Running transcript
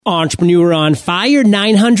Entrepreneur on Fire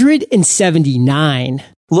 979.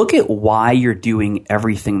 Look at why you're doing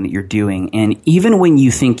everything that you're doing. And even when you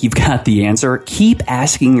think you've got the answer, keep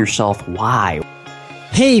asking yourself why.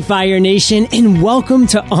 Hey, Fire Nation, and welcome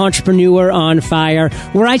to Entrepreneur on Fire,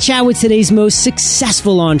 where I chat with today's most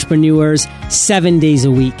successful entrepreneurs 7 days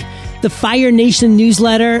a week. The Fire Nation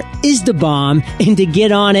newsletter is the bomb, and to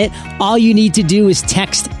get on it, all you need to do is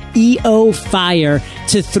text EO Fire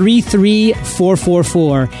to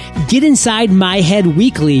 33444. Get inside my head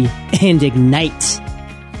weekly and ignite.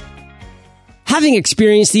 Having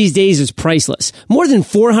experience these days is priceless. More than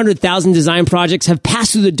 400,000 design projects have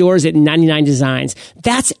passed through the doors at 99 Designs.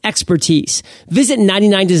 That's expertise. Visit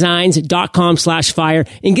 99designs.com/fire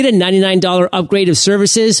and get a $99 upgrade of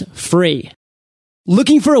services free.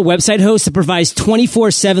 Looking for a website host that provides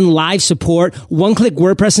 24/7 live support, one-click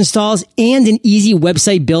WordPress installs, and an easy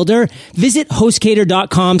website builder? Visit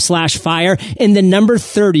hostgator.com/fire and the number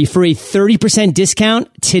 30 for a 30% discount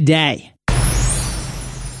today.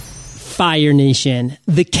 Fire Nation,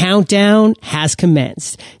 the countdown has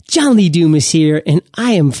commenced. John Lee Doom is here, and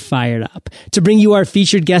I am fired up to bring you our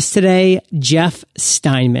featured guest today, Jeff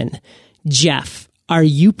Steinmann. Jeff, are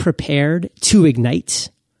you prepared to ignite?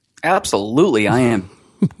 Absolutely. I am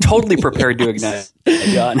totally prepared to ignite,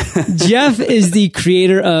 John. Jeff is the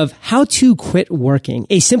creator of How to Quit Working,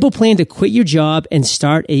 a simple plan to quit your job and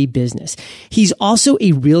start a business. He's also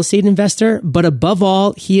a real estate investor, but above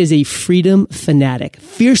all, he is a freedom fanatic,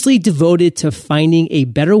 fiercely devoted to finding a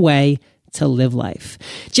better way to live life.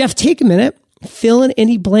 Jeff, take a minute, fill in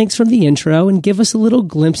any blanks from the intro, and give us a little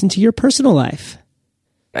glimpse into your personal life.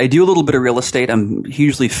 I do a little bit of real estate. I'm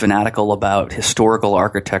hugely fanatical about historical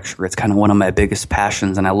architecture. It's kind of one of my biggest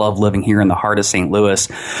passions, and I love living here in the heart of St. Louis,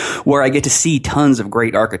 where I get to see tons of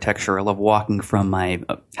great architecture. I love walking from my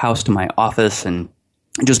house to my office and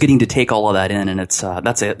just getting to take all of that in, and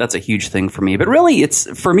that's a huge thing for me. But really,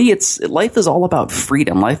 life is all about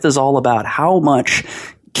freedom. Life is all about how much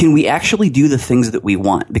can we actually do the things that we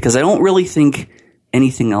want, because I don't really think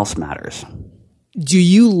anything else matters. Do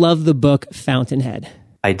you love the book Fountainhead?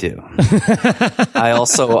 I do. I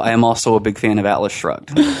am also a big fan of Atlas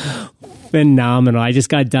Shrugged. Phenomenal. I just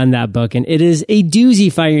got done that book, and it is a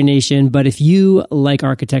doozy, Fire Nation. But if you like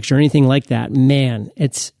architecture or anything like that, man,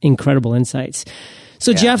 it's incredible insights.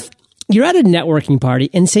 So, yeah. Jeff, you're at a networking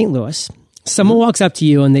party in St. Louis. Someone walks up to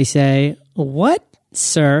you and they say, "What,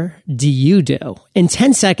 sir, do you do?" In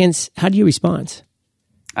 10 seconds, how do you respond?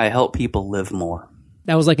 I help people live more.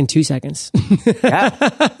 That was like in 2 seconds. Yeah.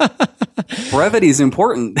 Brevity is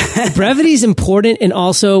important. Brevity is important, and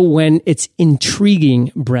also when it's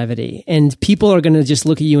intriguing brevity. And people are going to just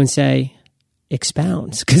look at you and say,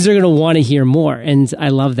 expound, because they're going to want to hear more. And I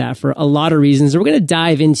love that for a lot of reasons. We're going to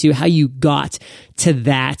dive into how you got to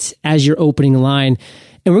that as your opening line.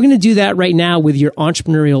 And we're going to do that right now with your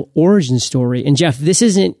entrepreneurial origin story. And Jeff, this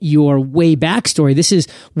isn't your way back story. This is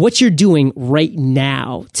what you're doing right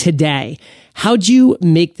now, today. How'd you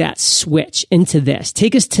make that switch into this?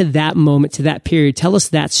 Take us to that moment, to that period. Tell us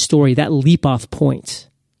that story, that leap off point.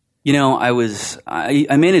 You know, I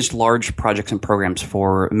managed large projects and programs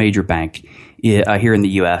for a major bank here in the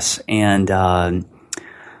U.S. And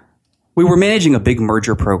we were managing a big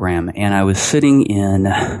merger program, and I was sitting in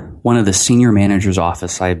one of the senior manager's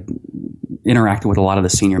office. I interacted with a lot of the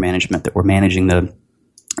senior management that were managing the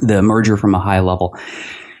merger from a high level.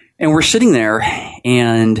 And we're sitting there,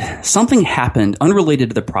 and something happened unrelated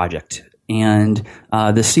to the project. And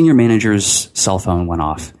the senior manager's cell phone went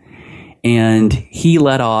off. And he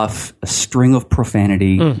let off a string of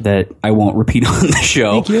profanity that I won't repeat on the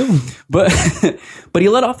show. Thank you. But he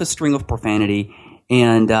let off a string of profanity.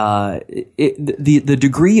 And the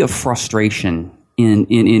degree of frustration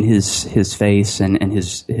in his face and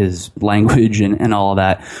his language and all of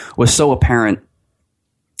that was so apparent.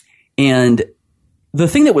 And the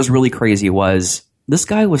thing that was really crazy was this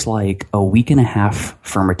guy was like a week and a half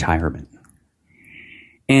from retirement.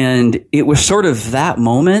 And it was sort of that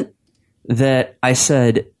moment that I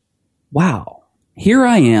said, wow, here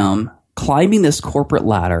I am climbing this corporate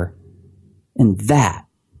ladder, and that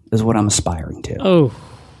is what I'm aspiring to. Oh.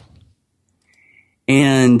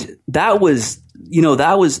 And that was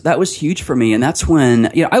huge for me. And that's when,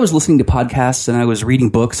 I was listening to podcasts and I was reading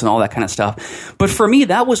books and all that kind of stuff. But for me,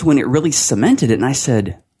 that was when it really cemented it. And I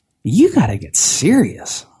said, you got to get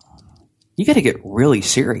serious. You got to get really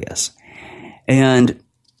serious. And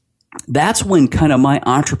that's when kind of my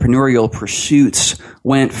entrepreneurial pursuits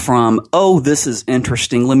went from, oh, this is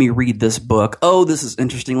interesting, let me read this book. Oh, this is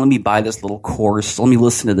interesting, let me buy this little course. Let me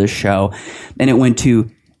listen to this show. And it went to,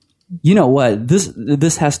 you know what,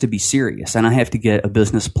 this has to be serious, and I have to get a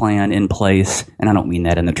business plan in place. And I don't mean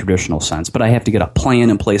that in the traditional sense, but I have to get a plan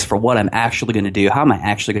in place for what I'm actually going to do. How am I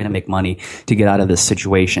actually going to make money to get out of this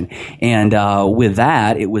situation? And with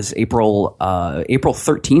that, it was April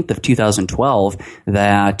 13th of 2012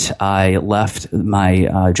 that I left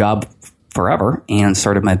my job forever and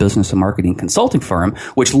started my business and marketing consulting firm,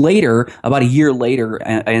 which later, about a year later,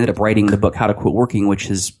 I ended up writing the book How to Quit Working, which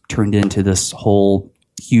has turned into this whole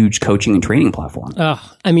huge coaching and training platform.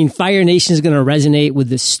 Oh, I mean, Fire Nation is going to resonate with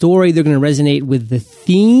the story. They're going to resonate with the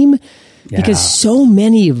theme because so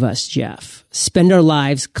many of us, Jeff, spend our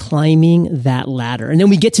lives climbing that ladder. And then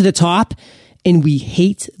we get to the top and we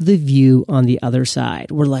hate the view on the other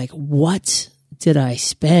side. We're like, what did I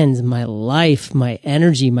spend my life, my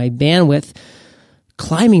energy, my bandwidth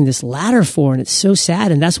climbing this ladder for? And it's so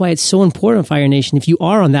sad. And that's why it's so important, Fire Nation. If you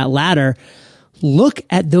are on that ladder, look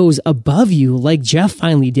at those above you like Jeff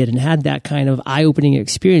finally did and had that kind of eye-opening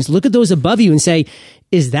experience. Look at those above you and say,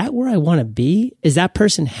 is that where I want to be? Is that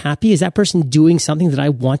person happy? Is that person doing something that I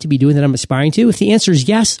want to be doing, that I'm aspiring to? If the answer is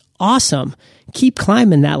yes, awesome. Keep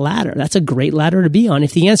climbing that ladder. That's a great ladder to be on.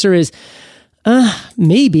 If the answer is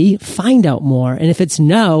maybe, find out more. And if it's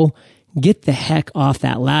no, get the heck off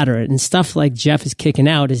that ladder. And stuff like Jeff is kicking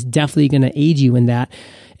out is definitely going to aid you in that.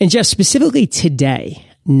 And Jeff, specifically today,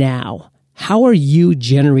 now, how are you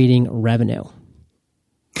generating revenue?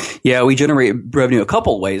 Yeah, we generate revenue a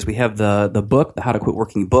couple of ways. We have the book, the How to Quit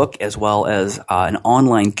Working book, as well as an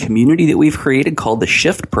online community that we've created called the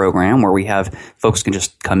Shift program, where we have folks can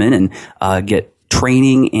just come in and get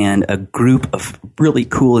training and a group of really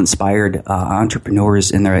cool, inspired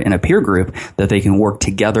entrepreneurs in a peer group that they can work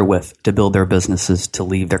together with to build their businesses, to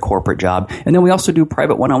leave their corporate job. And then we also do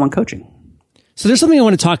private one-on-one coaching. So there's something I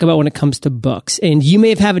want to talk about when it comes to books, and you may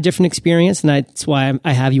have had a different experience, and that's why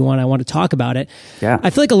I have you on. I want to talk about it. Yeah. I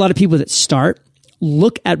feel like a lot of people that start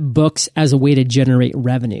look at books as a way to generate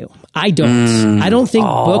revenue. I don't. I don't think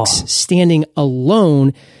books standing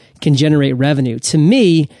alone can generate revenue. To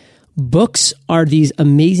me, books are these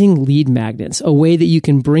amazing lead magnets, a way that you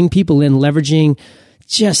can bring people in, leveraging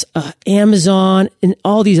just Amazon and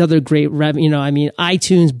all these other great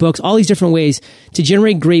iTunes, books, all these different ways to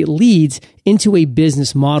generate great leads into a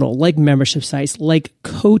business model, like membership sites, like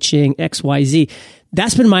coaching, XYZ.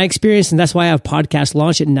 That's been my experience, and that's why I have podcasts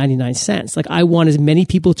launched at 99 cents. Like, I want as many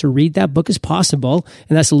people to read that book as possible,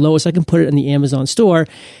 and that's the lowest I can put it in the Amazon store.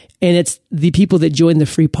 And it's the people that join the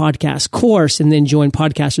free podcast course and then join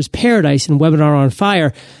Podcasters Paradise and Webinar on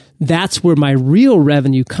Fire. That's where my real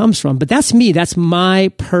revenue comes from. But that's me. That's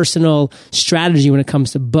my personal strategy when it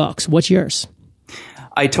comes to books. What's yours?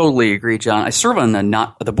 I totally agree, John. I serve on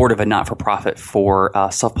the board of a not-for-profit for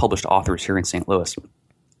self-published authors here in St. Louis.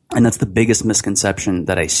 And that's the biggest misconception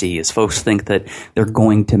that I see is folks think that they're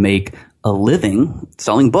going to make a living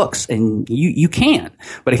selling books, and you can't.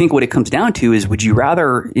 But I think what it comes down to is, would you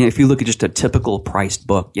rather, if you look at just a typical priced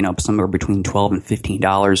book, somewhere between $12 and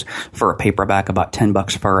 $15 for a paperback, about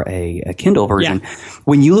 $10 for a Kindle version. Yeah.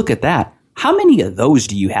 When you look at that, how many of those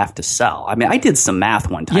do you have to sell? I mean, I did some math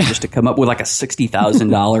one time just to come up with like a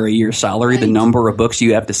 $60,000 a year salary, the number of books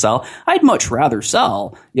you have to sell. I'd much rather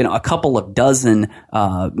sell, a couple of dozen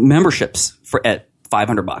memberships at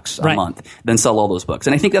 $500 a month than sell all those books.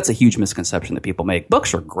 And I think that's a huge misconception that people make.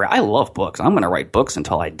 Books are great. I love books. I'm going to write books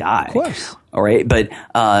until I die. Of course. All right. But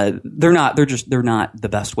they're not the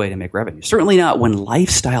best way to make revenue. Certainly not when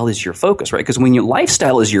lifestyle is your focus, right? Because when your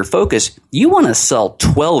lifestyle is your focus, you want to sell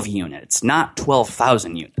 12 units, not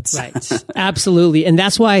 12,000 units. Right. Absolutely. And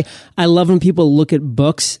that's why I love when people look at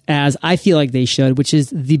books as I feel like they should, which is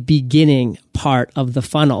the beginning part of the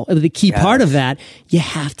funnel. The key part of that, you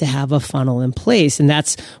have to have a funnel in place. And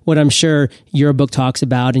that's what I'm sure your book talks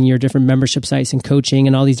about and your different membership sites and coaching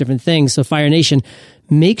and all these different things. So Fire Nation,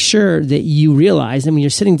 make sure that you realize that when you're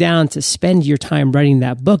sitting down to spend your time writing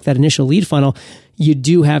that book, that initial lead funnel, you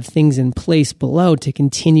do have things in place below to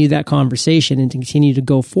continue that conversation and to continue to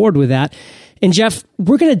go forward with that. And Jeff,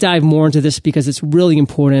 we're going to dive more into this because it's really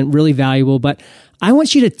important, really valuable, but I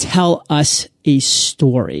want you to tell us a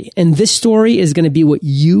story. And this story is going to be what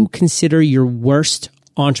you consider your worst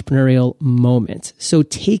entrepreneurial moment. So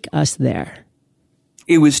take us there.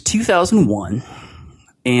 It was 2001.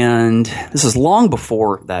 And this is long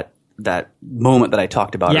before that moment that I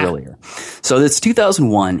talked about earlier. So it's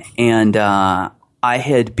 2001, and I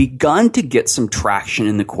had begun to get some traction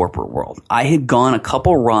in the corporate world. I had gone a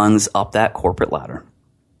couple rungs up that corporate ladder,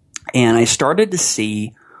 and I started to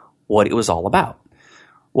see what it was all about.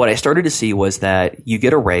 What I started to see was that you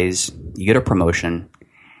get a raise, you get a promotion,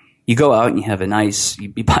 you go out and you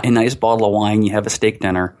buy a nice bottle of wine, you have a steak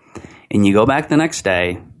dinner, and you go back the next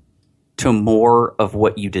day, to more of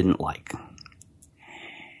what you didn't like.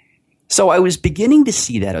 So I was beginning to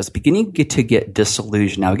see that. I was beginning to get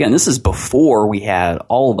disillusioned. Now, again, this is before we had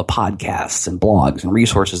all the podcasts and blogs and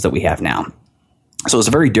resources that we have now. So it was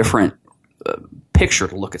a very different picture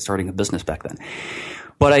to look at starting a business back then.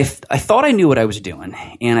 But I thought I knew what I was doing,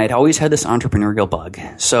 and I'd always had this entrepreneurial bug.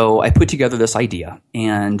 So I put together this idea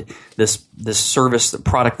and this service, the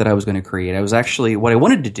product that I was going to create. I was actually, what I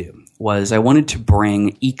wanted to do was I wanted to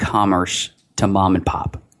bring e-commerce to mom and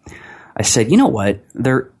pop. I said, you know what,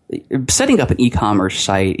 setting up an e-commerce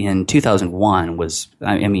site in 2001 was,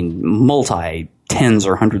 I mean, multi-tens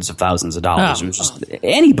or hundreds of thousands of dollars. It was just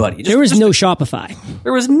anybody. There was no Shopify.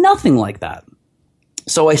 There was nothing like that.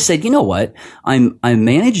 So I said, you know what? I'm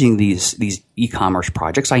managing these e-commerce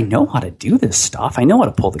projects. I know how to do this stuff. I know how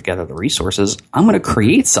to pull together the resources. I'm going to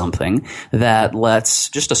create something that lets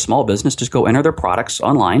just a small business just go enter their products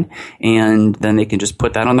online, and then they can just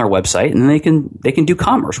put that on their website, and then they can do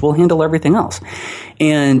commerce. We'll handle everything else.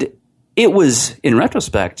 And it was, in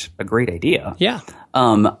retrospect, a great idea. Yeah.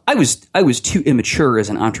 I was too immature as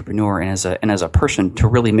an entrepreneur and as a person to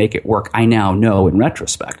really make it work. I now know in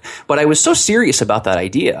retrospect, but I was so serious about that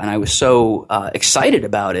idea, and I was so excited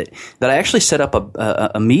about it that I actually set up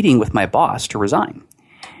a meeting with my boss to resign.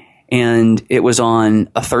 And it was on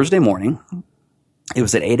a Thursday morning. It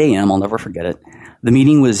was at 8 a.m. I'll never forget it. The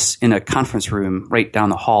meeting was in a conference room right down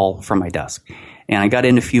the hall from my desk. And I got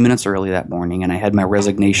in a few minutes early that morning, and I had my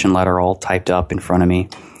resignation letter all typed up in front of me.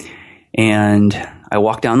 And I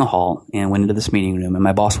walked down the hall and went into this meeting room, and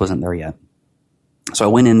my boss wasn't there yet. So I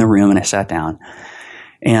went in the room and I sat down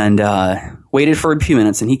and waited for a few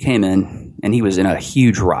minutes, and he came in, and he was in a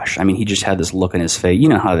huge rush. I mean, he just had this look in his face. You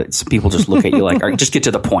know how people just look at you like, all right, just get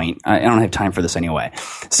to the point. I don't have time for this anyway.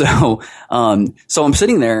 So I'm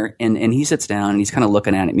sitting there, and he sits down, and he's kind of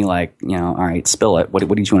looking at me like, you know, all right, spill it. What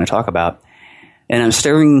did you want to talk about? And I'm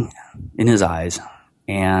staring in his eyes,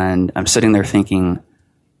 and I'm sitting there thinking,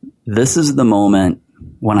 this is the moment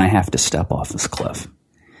when I have to step off this cliff.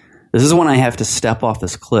 This is when I have to step off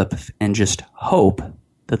this cliff and just hope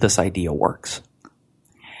that this idea works.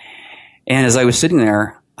 And as I was sitting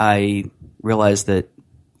there, I realized that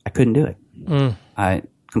I couldn't do it. I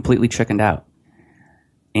completely chickened out.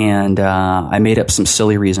 And I made up some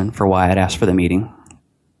silly reason for why I'd asked for the meeting.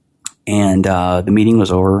 And the meeting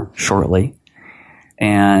was over shortly.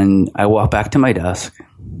 And I walked back to my desk,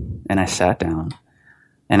 and I sat down,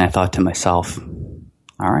 and I thought to myself,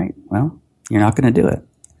 all right, well, you're not going to do it.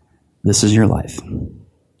 This is your life.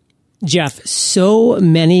 Jeff, so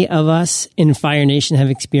many of us in Fire Nation have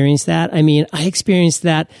experienced that. I mean, I experienced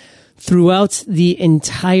that throughout the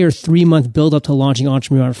entire 3-month build up to launching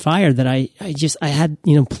Entrepreneur on Fire, that I had,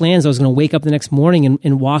 plans. I was going to wake up the next morning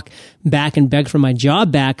and walk back and beg for my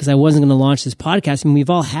job back because I wasn't going to launch this podcast. I mean, we've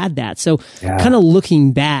all had that. So kind of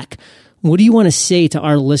looking back, what do you want to say to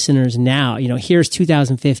our listeners now? Here's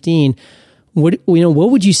 2015. What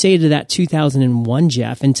would you say to that 2001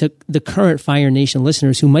 Jeff, and to the current Fire Nation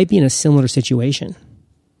listeners who might be in a similar situation?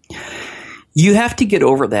 You have to get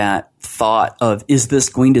over that thought of, is this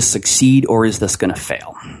going to succeed or is this going to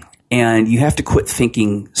fail? And you have to quit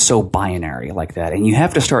thinking so binary like that. And you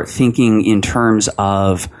have to start thinking in terms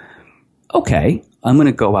of, okay, I'm going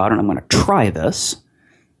to go out and I'm going to try this.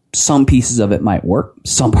 Some pieces of it might work.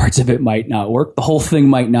 Some parts of it might not work. The whole thing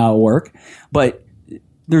might not work. But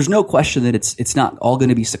there's no question that it's not all going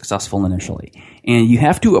to be successful initially. And you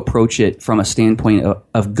have to approach it from a standpoint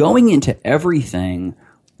of going into everything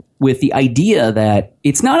with the idea that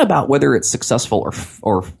it's not about whether it's successful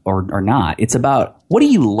or not. It's about, what do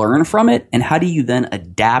you learn from it, and how do you then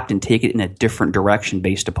adapt and take it in a different direction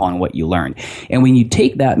based upon what you learned. And when you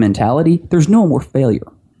take that mentality, there's no more failure.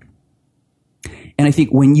 And I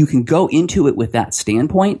think when you can go into it with that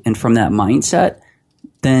standpoint and from that mindset,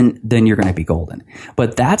 then you're going to be golden.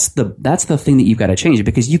 But that's the thing that you've got to change,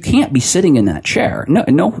 because you can't be sitting in that chair.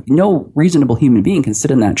 No reasonable human being can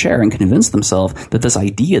sit in that chair and convince themselves that this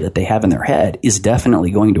idea that they have in their head is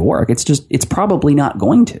definitely going to work. It's probably not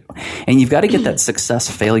going to. And you've got to get that success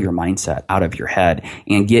failure mindset out of your head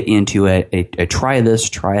and get into a try this,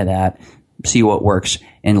 try that, see what works,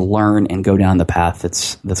 and learn and go down the path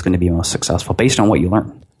that's going to be most successful based on what you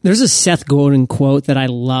learn. There's a Seth Godin quote that I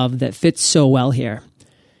love that fits so well here.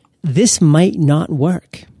 This might not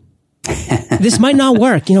work. This might not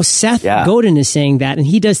work. Seth Godin is saying that, and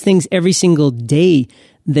he does things every single day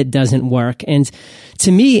that doesn't work. And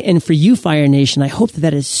to me, and for you, Fire Nation, I hope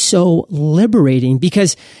that is so liberating,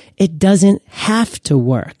 because it doesn't have to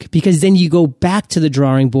work, because then you go back to the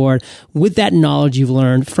drawing board with that knowledge you've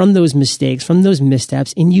learned from those mistakes, from those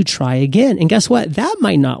missteps, and you try again. And guess what? That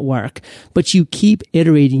might not work, but you keep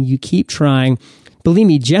iterating, you keep trying. Believe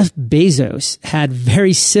me, Jeff Bezos had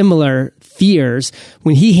very similar fears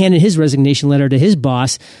when he handed his resignation letter to his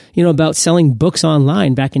boss, about selling books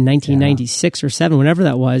online back in 1996 or 7, whenever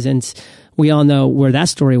that was. And we all know where that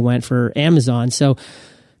story went for Amazon. So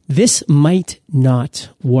this might not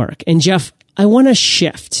work. And Jeff, I want to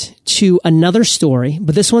shift to another story,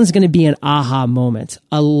 but this one's going to be an aha moment,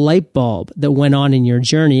 a light bulb that went on in your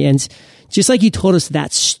journey. And just like you told us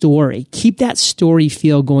that story, keep that story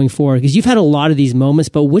feel going forward, because you've had a lot of these moments,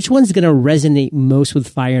 but which one's going to resonate most with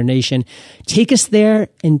Fire Nation? Take us there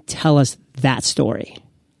and tell us that story.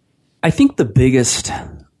 I think the biggest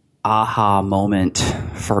aha moment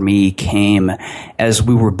for me came as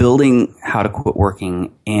we were building How to Quit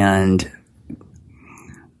Working, and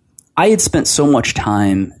I had spent so much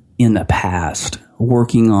time in the past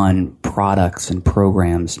working on products and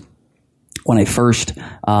programs. When I first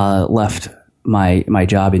left my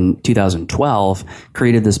job in 2012,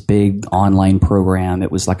 created this big online program.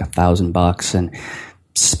 It was like $1,000 and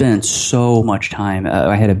spent so much time.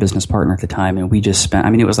 I had a business partner at the time, and we just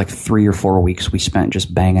spent, it was like 3 or 4 weeks we spent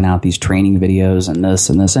just banging out these training videos and this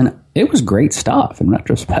and this. And it was great stuff in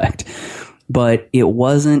retrospect, but it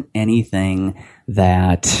wasn't anything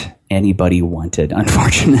that anybody wanted,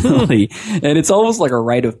 unfortunately. And it's almost like a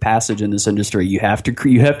rite of passage in this industry. You have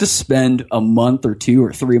to spend a month or 2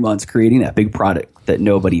 or 3 months creating that big product that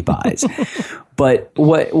nobody buys. But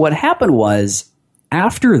what happened was,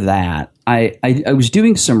 after that, I was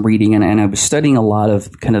doing some reading, and I was studying a lot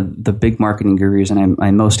of kind of the big marketing gurus, and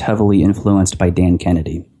I'm most heavily influenced by Dan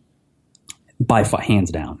Kennedy. By hands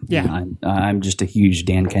down. Yeah. I'm just a huge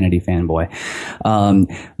Dan Kennedy fanboy.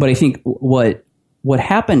 But I think what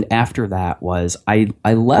happened after that was I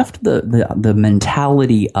left the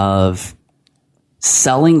mentality of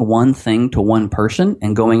selling one thing to one person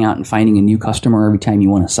and going out and finding a new customer every time you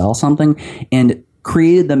want to sell something, and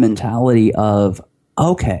created the mentality of,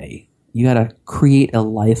 okay, you got to create a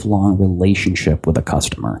lifelong relationship with a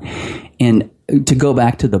customer. And to go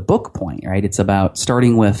back to the book point, right? It's about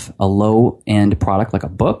starting with a low end product like a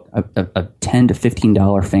book. A $10 to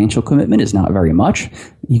 $15 financial commitment is not very much.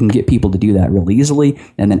 You can get people to do that real easily,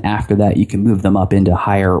 and then after that, you can move them up into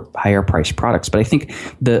higher priced products. But I think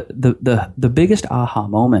the biggest aha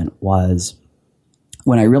moment was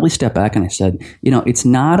when I really stepped back and I said, it's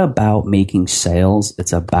not about making sales.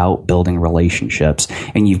 It's about building relationships.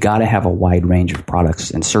 And you've got to have a wide range of products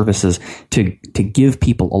and services to give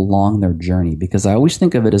people along their journey, because I always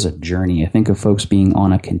think of it as a journey. I think of folks being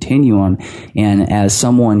on a continuum. And as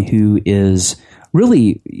someone who is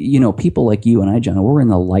really, people like you and I, John, we're in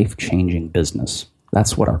the life-changing business.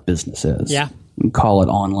 That's what our business is. Yeah. We can call it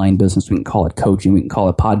online business. We can call it coaching. We can call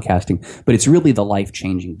it podcasting. But it's really the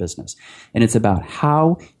life-changing business. And it's about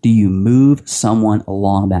how do you move someone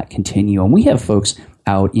along that continuum. We have folks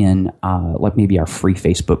out in like maybe our free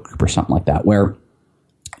Facebook group or something like that, where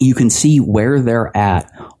you can see where they're at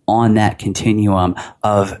on that continuum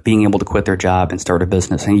of being able to quit their job and start a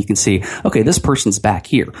business. And you can see, okay, this person's back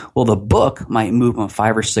here. Well, the book might move them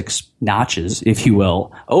 5 or 6 notches, if you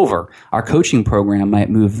will, over. Our coaching program might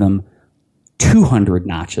move them 200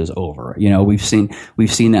 notches over. We've seen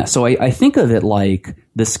that. So I think of it like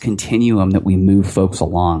this continuum that we move folks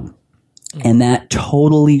along. And that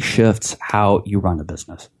totally shifts how you run a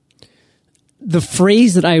business. The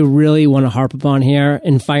phrase that I really want to harp upon here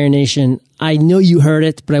in Fire Nation, I know you heard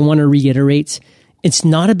it, but I want to reiterate. It's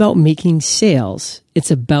not about making sales.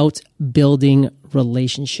 It's about building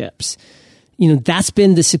relationships. That's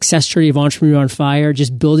been the success story of Entrepreneur on Fire,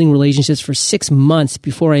 just building relationships for 6 months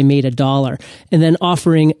before I made $1, and then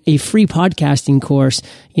offering a free podcasting course,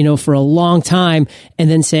 for a long time,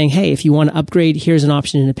 and then saying, hey, if you want to upgrade, here's an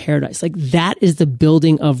option in a paradise. Like, that is the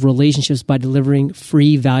building of relationships by delivering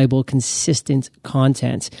free, valuable, consistent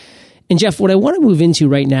content. And Jeff, what I want to move into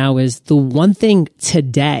right now is the one thing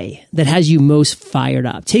today that has you most fired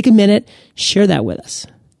up. Take a minute, share that with us.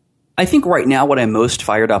 I think right now what I'm most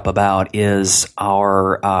fired up about is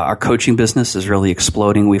our coaching business is really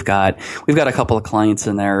exploding. We've got a couple of clients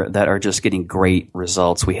in there that are just getting great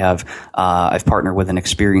results. We have I've partnered with an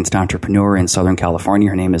experienced entrepreneur in Southern California.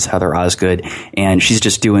 Her name is Heather Osgood, and she's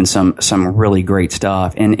just doing some really great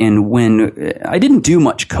stuff. And when I didn't do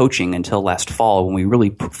much coaching until last fall, when we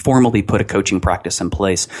really formally put a coaching practice in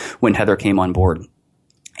place when Heather came on board,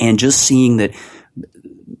 and just seeing that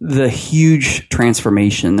the huge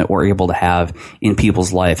transformation that we're able to have in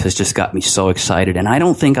people's life has just got me so excited. And I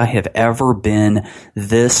don't think I have ever been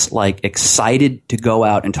this excited to go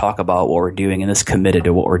out and talk about what we're doing and this committed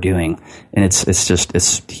to what we're doing. And it's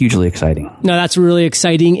hugely exciting. No, that's really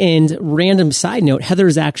exciting. And random side note, Heather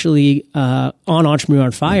is actually on Entrepreneur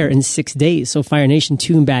on Fire in 6 days. So Fire Nation,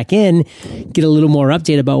 tune back in, get a little more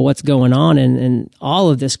update about what's going on and all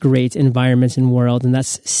of this great environment and world. And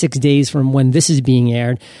that's 6 days from when this is being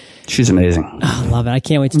aired. She's amazing. Oh, I love it. I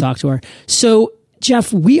can't wait to talk to her. So,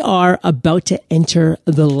 Jeff, we are about to enter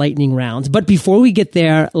the lightning round. But before we get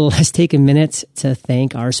there, let's take a minute to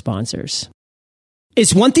thank our sponsors.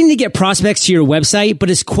 It's one thing to get prospects to your website, but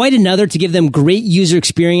it's quite another to give them great user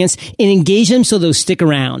experience and engage them so they'll stick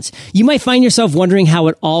around. You might find yourself wondering how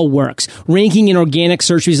it all works. Ranking in organic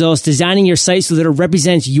search results, designing your site so that it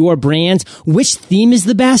represents your brand, which theme is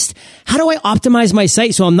the best? How do I optimize my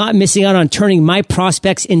site so I'm not missing out on turning my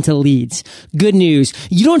prospects into leads? Good news.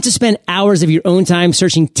 You don't have to spend hours of your own time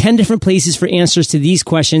searching 10 different places for answers to these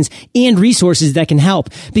questions and resources that can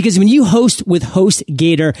help. Because when you host with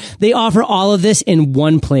HostGator, they offer all of this in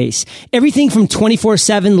one place. Everything from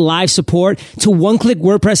 24/7 live support to one-click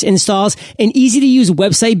WordPress installs, an easy-to-use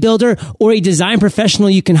website builder, or a design professional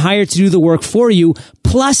you can hire to do the work for you,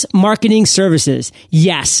 plus marketing services.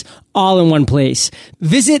 Yes, all in one place.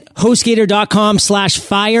 Visit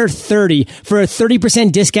HostGator.com/fire30 for a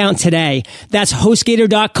 30% discount today. That's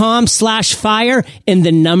HostGator.com/fire and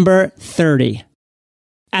the number 30.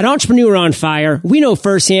 At Entrepreneur on Fire, we know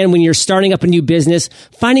firsthand when you're starting up a new business,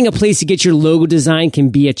 finding a place to get your logo design can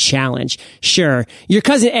be a challenge. Sure, your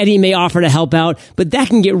cousin Eddie may offer to help out, but that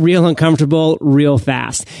can get real uncomfortable real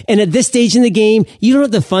fast. And at this stage in the game, you don't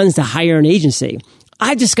have the funds to hire an agency.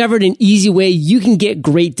 I've discovered an easy way you can get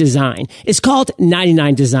great design. It's called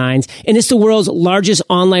 99 Designs, and it's the world's largest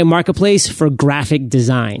online marketplace for graphic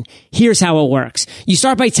design. Here's how it works. You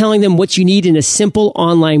start by telling them what you need in a simple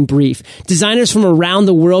online brief. Designers from around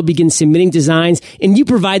the world begin submitting designs, and you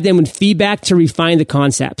provide them with feedback to refine the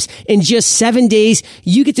concepts. In just 7 days,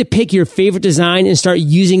 you get to pick your favorite design and start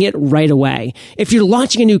using it right away. If you're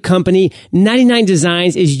launching a new company, 99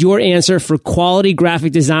 Designs is your answer for quality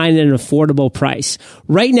graphic design at an affordable price.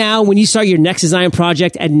 Right now, when you start your next design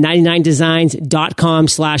project at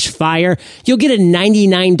 99designs.com/fire, you'll get a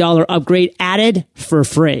 $99 upgrade added for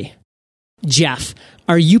free. Jeff,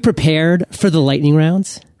 are you prepared for the lightning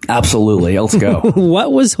rounds? Absolutely. Let's go.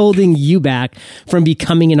 What was holding you back from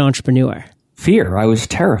becoming an entrepreneur? Fear. I was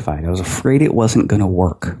terrified. I was afraid it wasn't going to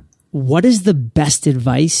work. What is the best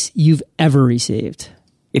advice you've ever received?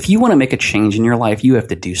 If you want to make a change in your life, you have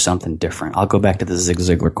to do something different. I'll go back to the Zig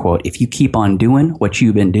Ziglar quote. If you keep on doing what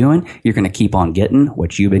you've been doing, you're going to keep on getting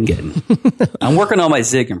what you've been getting. I'm working on my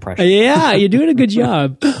Zig impression. Yeah, you're doing a good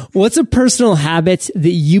job. What's a personal habit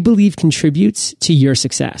that you believe contributes to your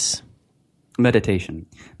success? Meditation.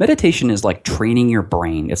 Meditation is like training your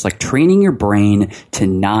brain. It's like training your brain to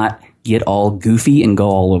not get all goofy and go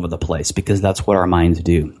all over the place, because that's what our minds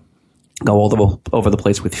do. Go all over the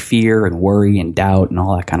place with fear and worry and doubt and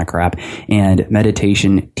all that kind of crap. And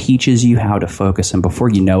meditation teaches you how to focus. And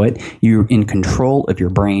before you know it, you're in control of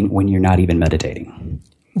your brain when you're not even meditating.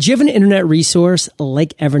 Do you have an internet resource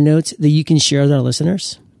like Evernote that you can share with our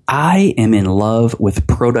listeners? I am in love with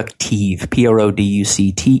Productive,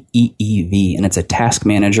 Producteev, and it's a task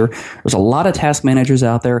manager. There's a lot of task managers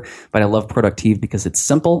out there, but I love Productive because it's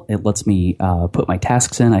simple. It lets me put my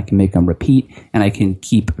tasks in. I can make them repeat, and I can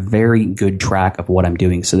keep very good track of what I'm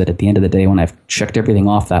doing so that at the end of the day, when I've checked everything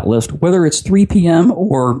off that list, whether it's 3 p.m.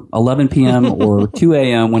 or 11 p.m. or 2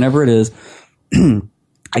 a.m., whenever it is,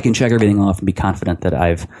 I can check everything off and be confident that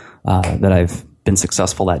I've been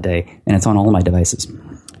successful that day, and it's on all of my devices.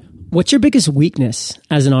 What's your biggest weakness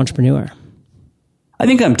as an entrepreneur? I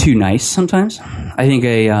think I'm too nice sometimes. I think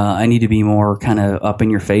I need to be more kind of up in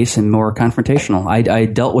your face and more confrontational. I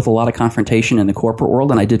dealt with a lot of confrontation in the corporate world,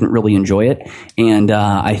 and I didn't really enjoy it. And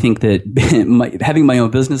I think that having my own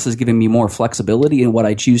business has given me more flexibility in what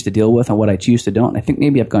I choose to deal with and what I choose to don't. I think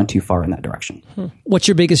maybe I've gone too far in that direction. What's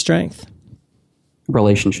your biggest strength?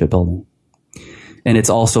 Relationship building. And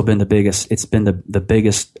it's also been the biggest, it's been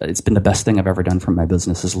the best thing I've ever done for my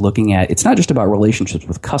business, is looking at, it's not just about relationships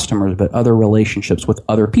with customers, but other relationships with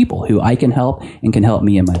other people who I can help and can help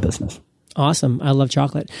me in my business. Awesome. I love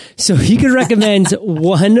chocolate. So if you could recommend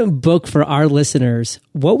one book for our listeners,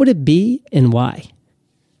 what would it be and why?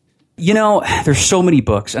 You know, there's so many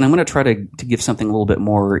books, and I'm going to try to give something a little bit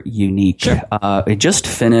more unique. Sure. I just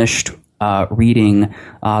finished reading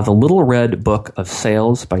The Little Red Book of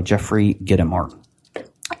Sales by Jeffrey Gitomer.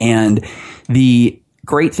 And the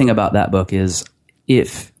great thing about that book is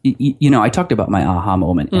I talked about my aha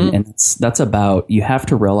moment, and that's about, you have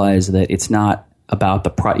to realize that it's not about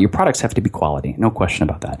your products have to be quality, no question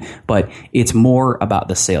about that. But it's more about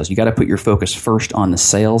the sales. You got to put your focus first on the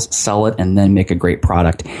sales, sell it, and then make a great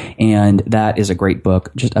product. And that is a great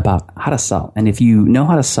book just about how to sell. And if you know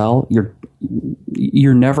how to sell,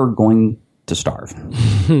 you're never going to starve.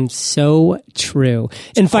 So true.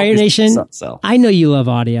 And Fire Nation, I know you love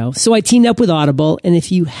audio, so I teamed up with Audible. And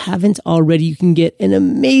if you haven't already, you can get an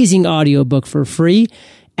amazing audiobook for free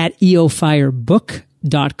at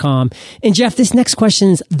eofirebook.com. And Jeff, this next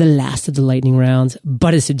question's the last of the lightning rounds,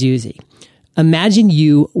 but it's a doozy. Imagine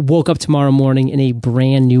you woke up tomorrow morning in a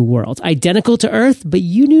brand new world, identical to Earth, but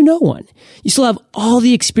you knew no one. You still have all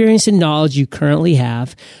the experience and knowledge you currently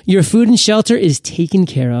have. Your food and shelter is taken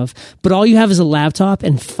care of, but all you have is a laptop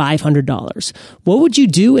and $500. What would you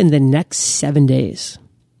do in the next 7 days?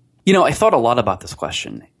 I thought a lot about this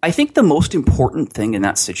question. I think the most important thing in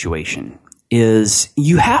that situation is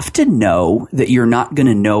you have to know that you're not going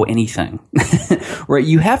to know anything, right?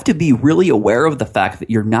 You have to be really aware of the fact that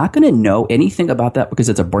you're not going to know anything about that because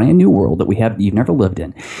it's a brand new world that you've never lived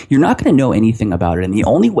in. You're not going to know anything about it. And the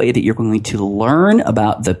only way that you're going to learn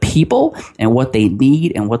about the people and what they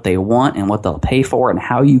need and what they want and what they'll pay for and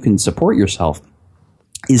how you can support yourself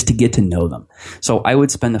is to get to know them. So I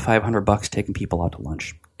would spend the $500 taking people out to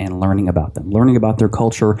lunch and learning about them, learning about their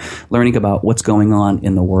culture, learning about what's going on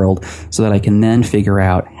in the world so that I can then figure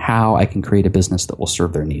out how I can create a business that will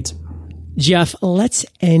serve their needs. Jeff, let's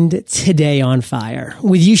end today on fire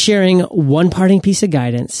with you sharing one parting piece of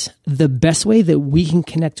guidance, the best way that we can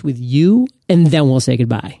connect with you, and then we'll say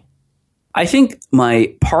goodbye. I think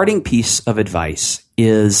my parting piece of advice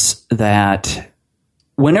is that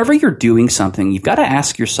whenever you're doing something, you've got to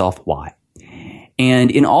ask yourself why.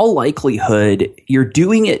 And in all likelihood, you're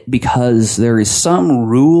doing it because there is some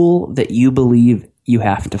rule that you believe you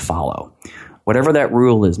have to follow. Whatever that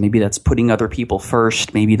rule is, maybe that's putting other people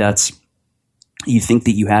first. Maybe that's you think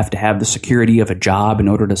that you have to have the security of a job in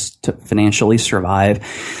order to financially survive.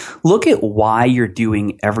 Look at why you're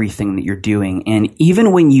doing everything that you're doing. And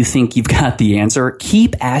even when you think you've got the answer,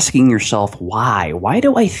 keep asking yourself, why? Why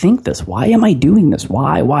do I think this? Why am I doing this?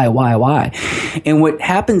 Why? And what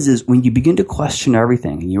happens is when you begin to question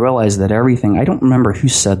everything and you realize that everything, I don't remember who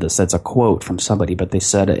said this. That's a quote from somebody, but they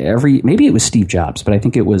said maybe it was Steve Jobs, but I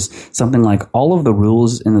think it was something like all of the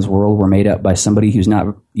rules in this world were made up by somebody who's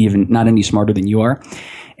not any smarter than you are.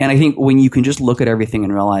 And I think when you can just look at everything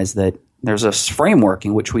and realize that there's a framework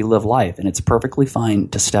in which we live life, and it's perfectly fine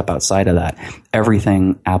to step outside of that,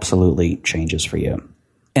 everything absolutely changes for you.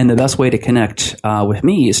 And the best way to connect with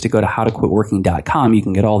me is to go to howtoquitworking.com. You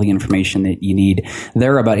can get all the information that you need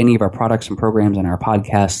there about any of our products and programs and our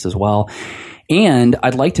podcasts as well. And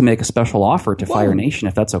I'd like to make a special offer to Fire Nation,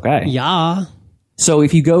 if that's okay. Yeah. So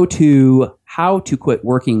if you go to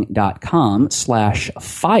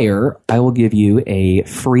howtoquitworking.com/fire, I will give you a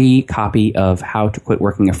free copy of How to Quit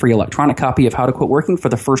Working, a free electronic copy of How to Quit Working for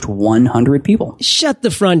the first 100 people. Shut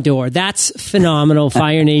the front door. That's phenomenal.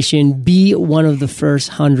 Fire Nation, be one of the first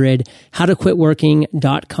 100.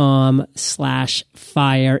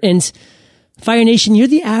 howtoquitworking.com/fire. And Fire Nation, you're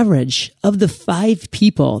the average of the 5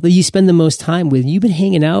 people that you spend the most time with. You've been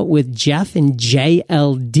hanging out with Jeff and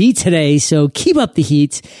JLD today, so keep up the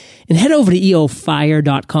heat and head over to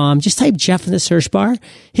eofire.com. Just type Jeff in the search bar.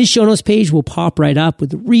 His show notes page will pop right up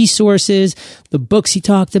with the resources, the books he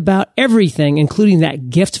talked about, everything, including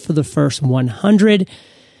that gift for the first 100.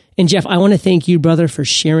 And Jeff, I want to thank you, brother, for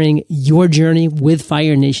sharing your journey with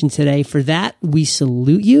Fire Nation today. For that, we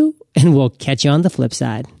salute you, and we'll catch you on the flip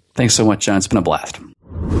side. Thanks so much, John. It's been a blast.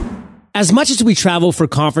 As much as we travel for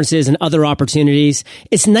conferences and other opportunities,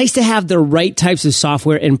 it's nice to have the right types of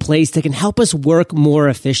software in place that can help us work more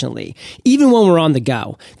efficiently, even when we're on the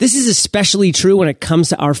go. This is especially true when it comes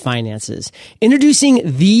to our finances. Introducing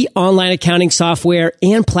the online accounting software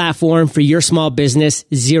and platform for your small business,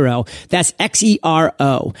 Xero. That's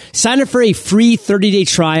Xero. Sign up for a free 30-day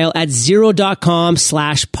trial at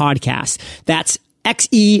xero.com/podcast. That's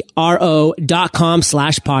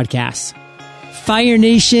xero.com/podcast. Fire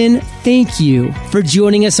Nation, thank you for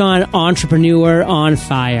joining us on Entrepreneur on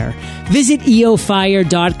Fire. Visit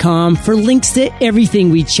eofire.com for links to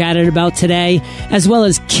everything we chatted about today, as well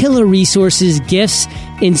as killer resources, gifts,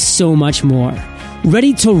 and so much more.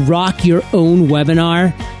 Ready to rock your own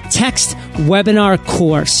webinar? Text webinar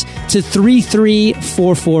course to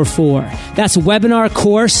 33444. That's webinar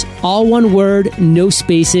course, all one word, no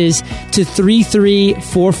spaces, to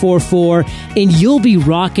 33444, and you'll be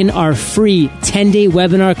rocking our free 10-day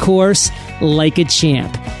webinar course like a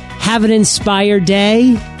champ. Have an inspired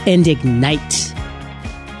day and ignite.